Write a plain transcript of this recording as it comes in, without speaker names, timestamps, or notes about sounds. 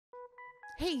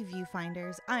Hey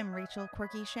viewfinders, I'm Rachel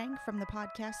Quirky Shank from the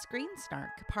podcast Screen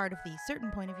Snark, part of the Certain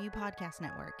Point of View podcast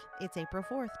network. It's April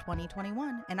 4th,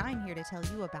 2021, and I'm here to tell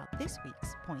you about this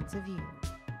week's Points of View.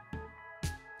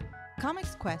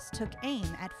 Comics Quest took aim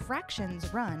at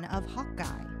Fraction's run of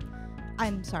Hawkeye,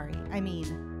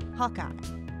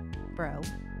 bro.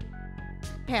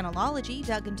 Panelology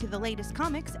dug into the latest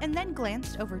comics and then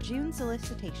glanced over June's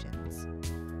solicitations.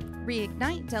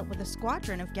 Reignite dealt with a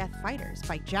squadron of Geth fighters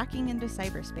by jacking into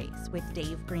cyberspace with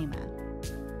Dave Grima.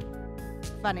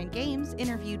 Fun and Games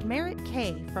interviewed Merritt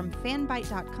K from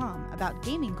fanbyte.com about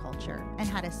gaming culture and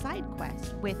had a side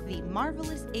quest with the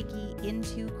marvelous Iggy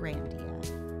into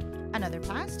Grandia. Another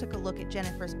Pass took a look at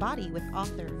Jennifer's Body with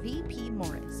author V.P.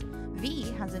 Morris.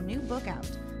 V has a new book out.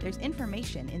 There's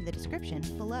information in the description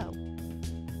below.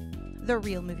 The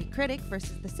Real Movie Critic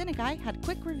versus the Cineguy had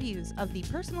quick reviews of the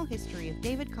personal history of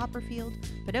David Copperfield,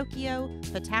 Pinocchio,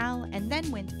 Fatale, and then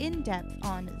went in-depth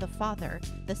on The Father,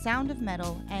 The Sound of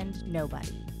Metal, and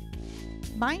Nobody.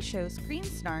 My show, Screen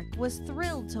Snark, was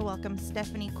thrilled to welcome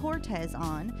Stephanie Cortez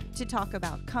on to talk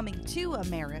about Coming to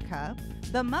America,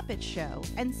 The Muppet Show,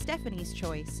 and Stephanie's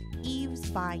choice, Eve's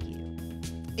Bayou.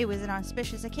 It was an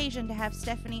auspicious occasion to have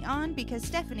Stephanie on because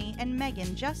Stephanie and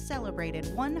Megan just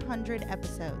celebrated 100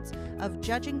 episodes of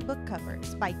judging book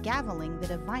covers by Gaveling the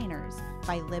Diviners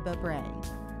by Libba Bray.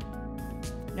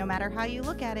 No matter how you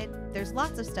look at it, there's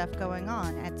lots of stuff going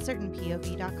on at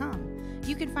certainpov.com.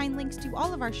 You can find links to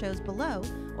all of our shows below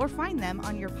or find them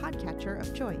on your podcatcher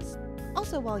of choice.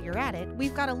 Also, while you're at it,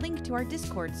 we've got a link to our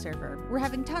Discord server. We're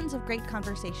having tons of great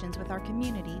conversations with our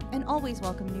community and always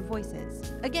welcome new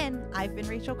voices. Again, I've been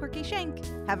Rachel Quirky Shank.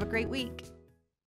 Have a great week.